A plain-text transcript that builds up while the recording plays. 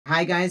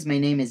Hi guys, my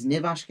name is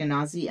Niv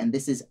Ashkenazi and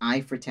this is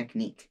Eye for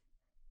Technique.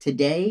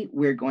 Today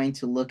we're going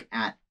to look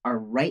at our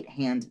right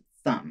hand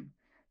thumb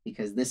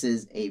because this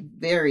is a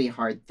very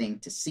hard thing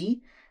to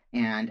see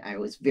and I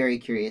was very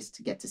curious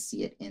to get to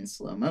see it in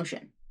slow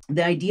motion.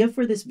 The idea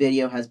for this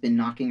video has been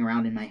knocking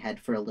around in my head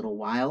for a little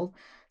while.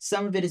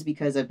 Some of it is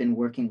because I've been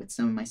working with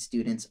some of my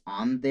students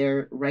on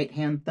their right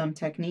hand thumb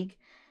technique,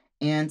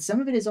 and some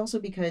of it is also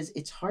because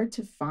it's hard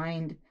to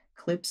find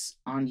clips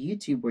on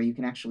YouTube where you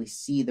can actually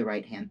see the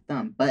right hand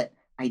thumb, but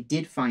I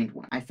did find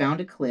one. I found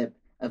a clip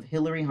of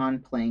Hilary Hahn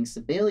playing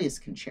Sibelius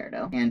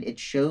Concerto, and it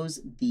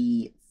shows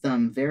the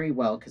thumb very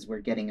well because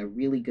we're getting a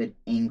really good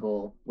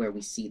angle where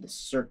we see the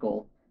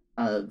circle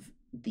of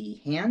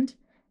the hand,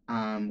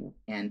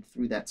 and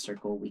through that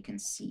circle we can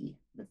see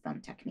the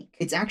thumb technique.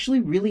 It's actually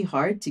really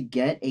hard to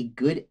get a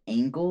good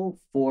angle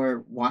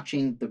for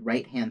watching the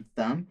right hand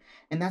thumb,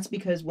 and that's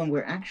because when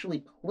we're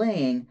actually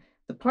playing,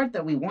 the part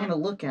that we want to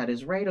look at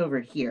is right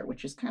over here,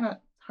 which is kind of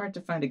hard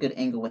to find a good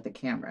angle with the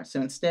camera. So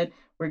instead,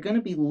 we're going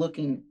to be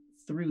looking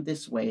through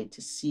this way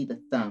to see the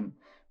thumb,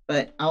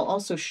 but I'll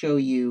also show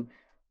you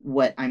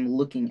what I'm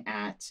looking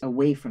at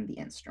away from the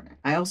instrument.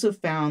 I also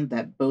found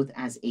that both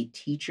as a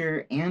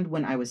teacher and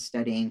when I was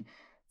studying,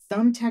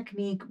 thumb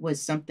technique was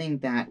something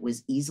that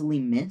was easily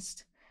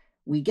missed.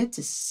 We get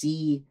to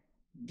see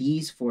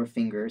these four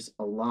fingers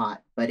a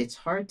lot, but it's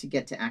hard to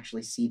get to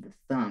actually see the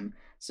thumb.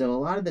 So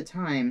a lot of the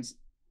times,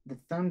 the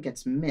thumb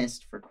gets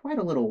missed for quite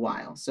a little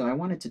while. So I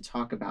wanted to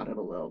talk about it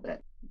a little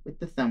bit. With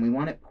the thumb, we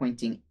want it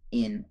pointing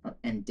in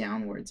and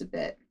downwards a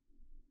bit.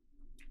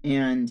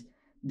 And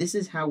this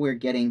is how we're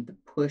getting the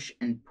push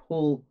and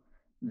pull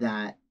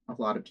that a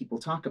lot of people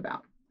talk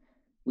about.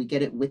 We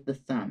get it with the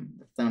thumb.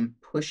 The thumb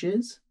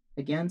pushes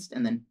against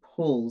and then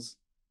pulls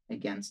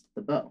against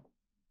the bow.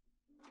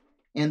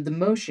 And the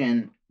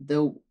motion,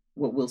 though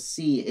what we'll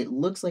see, it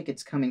looks like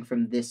it's coming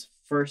from this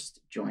first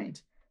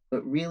joint,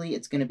 but really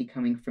it's going to be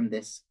coming from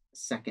this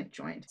second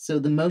joint. So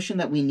the motion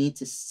that we need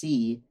to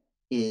see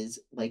is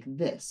like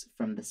this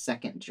from the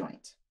second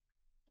joint.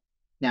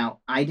 Now,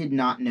 I did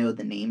not know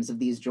the names of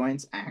these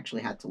joints. I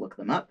actually had to look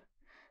them up.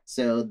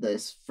 So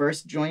this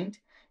first joint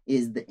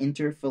is the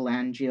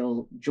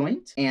interphalangeal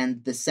joint,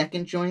 and the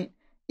second joint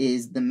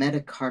is the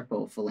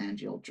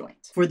metacarpophalangeal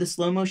joint. For the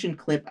slow motion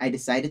clip, I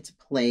decided to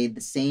play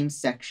the same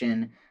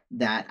section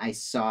that I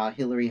saw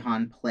Hilary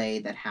Hahn play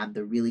that had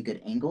the really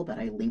good angle that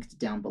I linked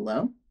down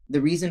below. The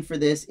reason for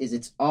this is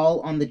it's all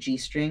on the G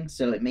string,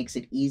 so it makes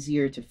it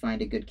easier to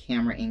find a good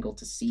camera angle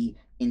to see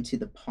into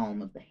the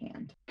palm of the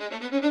hand.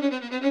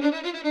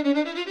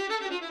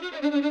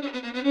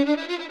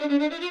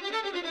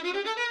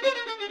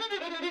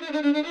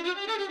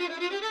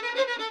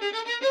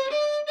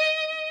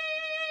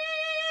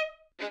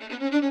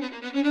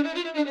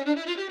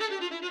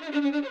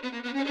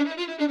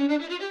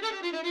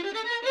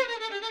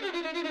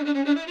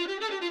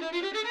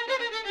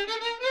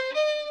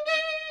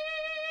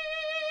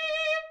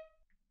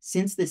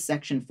 Since this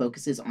section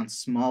focuses on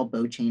small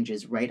bow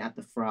changes right at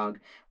the frog,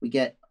 we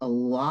get a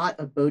lot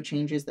of bow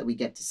changes that we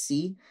get to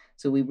see.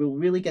 So we will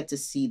really get to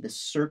see the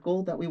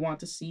circle that we want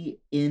to see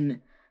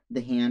in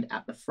the hand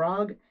at the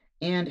frog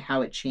and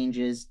how it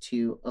changes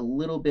to a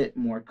little bit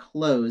more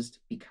closed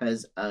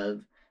because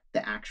of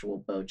the actual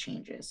bow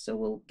changes. So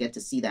we'll get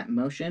to see that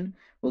motion.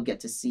 We'll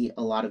get to see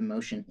a lot of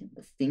motion in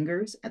the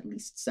fingers, at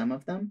least some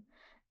of them.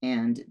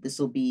 And this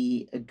will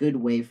be a good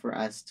way for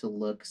us to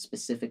look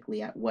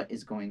specifically at what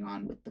is going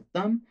on with the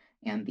thumb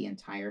and the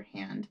entire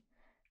hand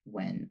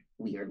when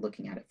we are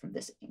looking at it from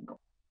this angle.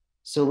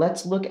 So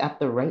let's look at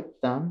the right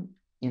thumb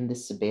in the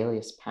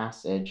Sibelius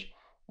passage.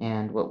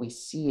 And what we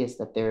see is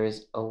that there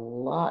is a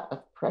lot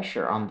of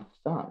pressure on the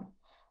thumb.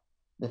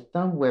 The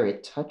thumb where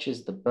it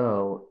touches the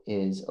bow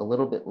is a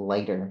little bit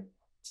lighter.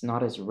 It's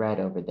not as red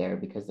over there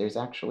because there's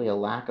actually a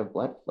lack of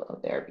blood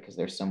flow there because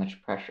there's so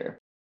much pressure.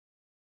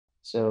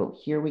 So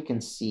here we can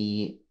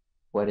see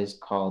what is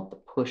called the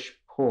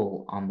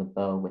push-pull on the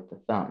bow with the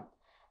thumb.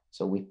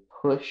 So we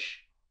push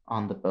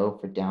on the bow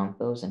for down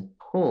bows and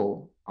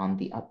pull on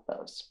the up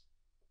bows.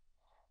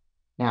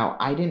 Now,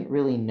 I didn't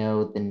really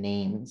know the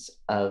names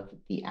of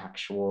the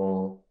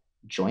actual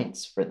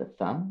joints for the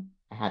thumb.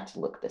 I had to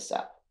look this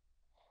up.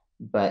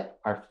 But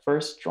our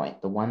first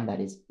joint, the one that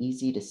is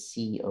easy to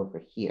see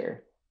over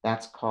here,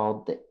 that's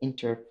called the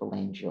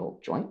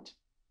interphalangeal joint.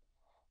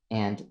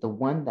 And the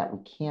one that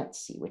we can't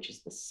see, which is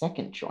the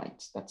second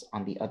joint that's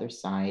on the other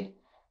side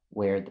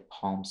where the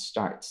palm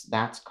starts,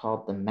 that's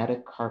called the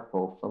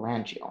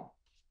metacarpophalangeal.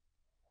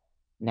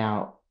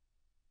 Now,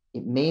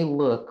 it may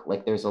look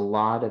like there's a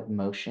lot of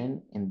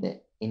motion in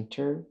the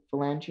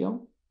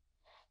interphalangeal,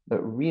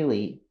 but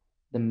really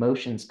the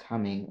motion's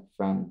coming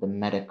from the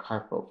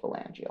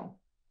metacarpophalangeal.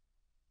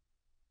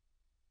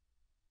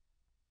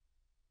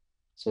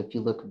 So if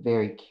you look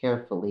very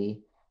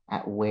carefully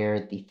at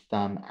where the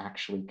thumb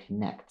actually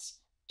connects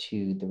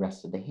to the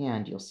rest of the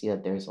hand, you'll see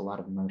that there's a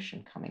lot of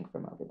motion coming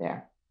from over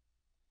there.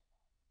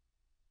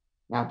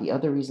 Now, the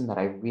other reason that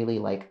I really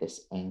like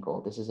this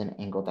angle, this is an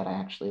angle that I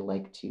actually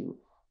like to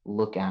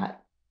look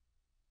at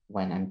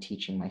when I'm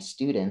teaching my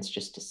students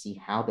just to see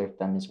how their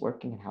thumb is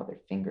working and how their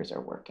fingers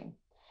are working.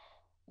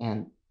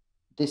 And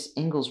this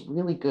angle is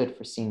really good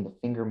for seeing the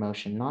finger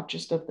motion, not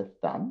just of the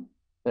thumb,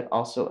 but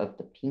also of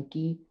the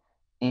pinky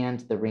and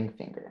the ring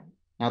finger.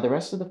 Now, the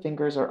rest of the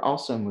fingers are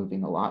also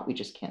moving a lot. We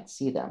just can't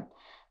see them,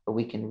 but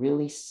we can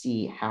really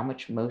see how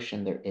much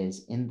motion there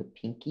is in the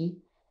pinky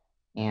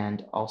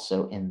and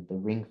also in the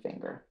ring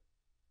finger.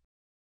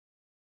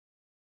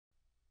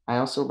 I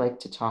also like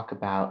to talk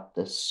about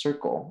the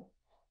circle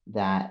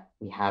that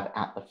we have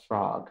at the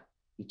frog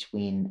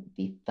between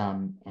the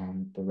thumb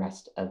and the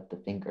rest of the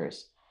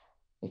fingers.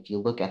 If you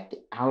look at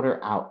the outer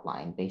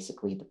outline,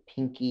 basically the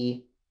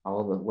pinky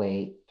all the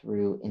way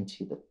through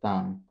into the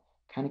thumb,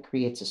 kind of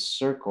creates a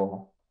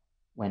circle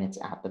when it's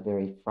at the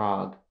very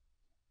frog.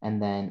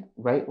 And then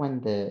right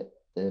when the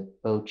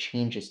bow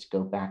changes to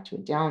go back to a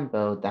down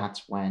bow,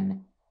 that's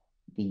when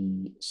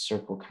the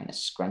circle kind of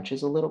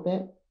scrunches a little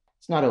bit.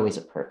 It's not always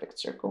a perfect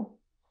circle,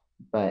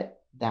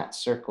 but that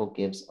circle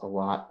gives a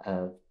lot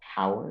of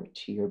power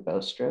to your bow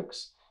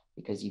strokes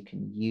because you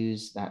can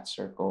use that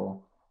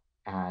circle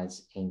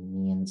as a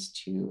means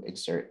to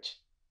exert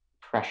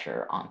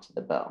pressure onto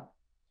the bow,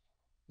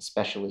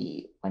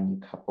 especially when you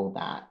couple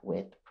that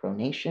with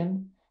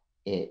pronation.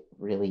 It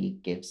really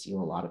gives you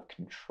a lot of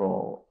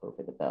control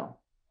over the bow.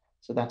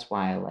 So that's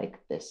why I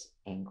like this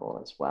angle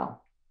as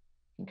well.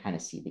 You can kind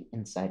of see the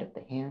inside of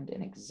the hand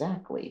and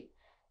exactly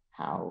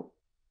how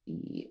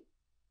the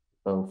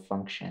bow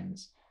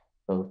functions,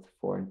 both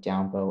for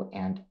down bow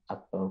and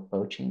up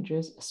bow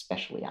changes,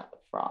 especially at the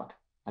frog,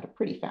 at a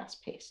pretty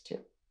fast pace too.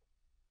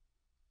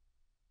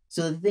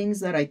 So the things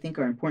that I think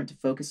are important to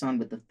focus on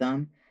with the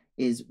thumb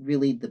is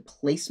really the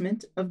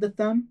placement of the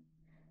thumb,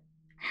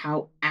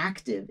 how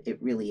active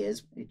it really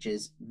is, which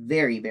is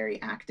very,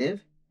 very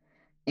active,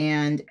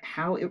 and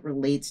how it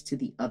relates to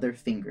the other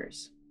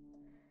fingers.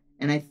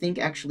 And I think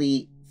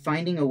actually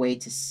finding a way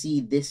to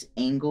see this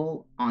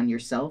angle on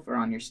yourself or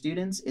on your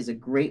students is a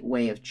great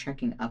way of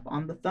checking up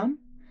on the thumb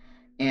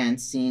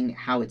and seeing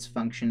how it's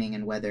functioning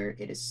and whether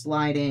it is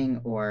sliding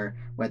or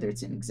whether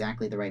it's in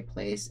exactly the right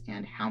place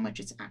and how much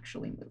it's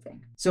actually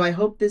moving. So I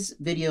hope this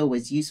video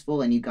was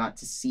useful and you got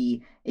to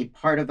see a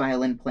part of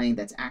violin playing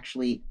that's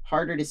actually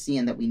harder to see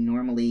and that we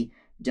normally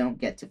don't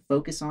get to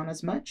focus on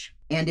as much.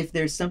 And if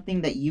there's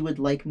something that you would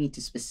like me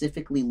to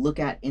specifically look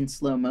at in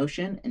slow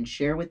motion and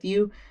share with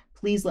you,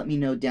 please let me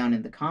know down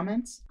in the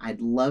comments.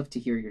 I'd love to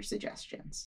hear your suggestions.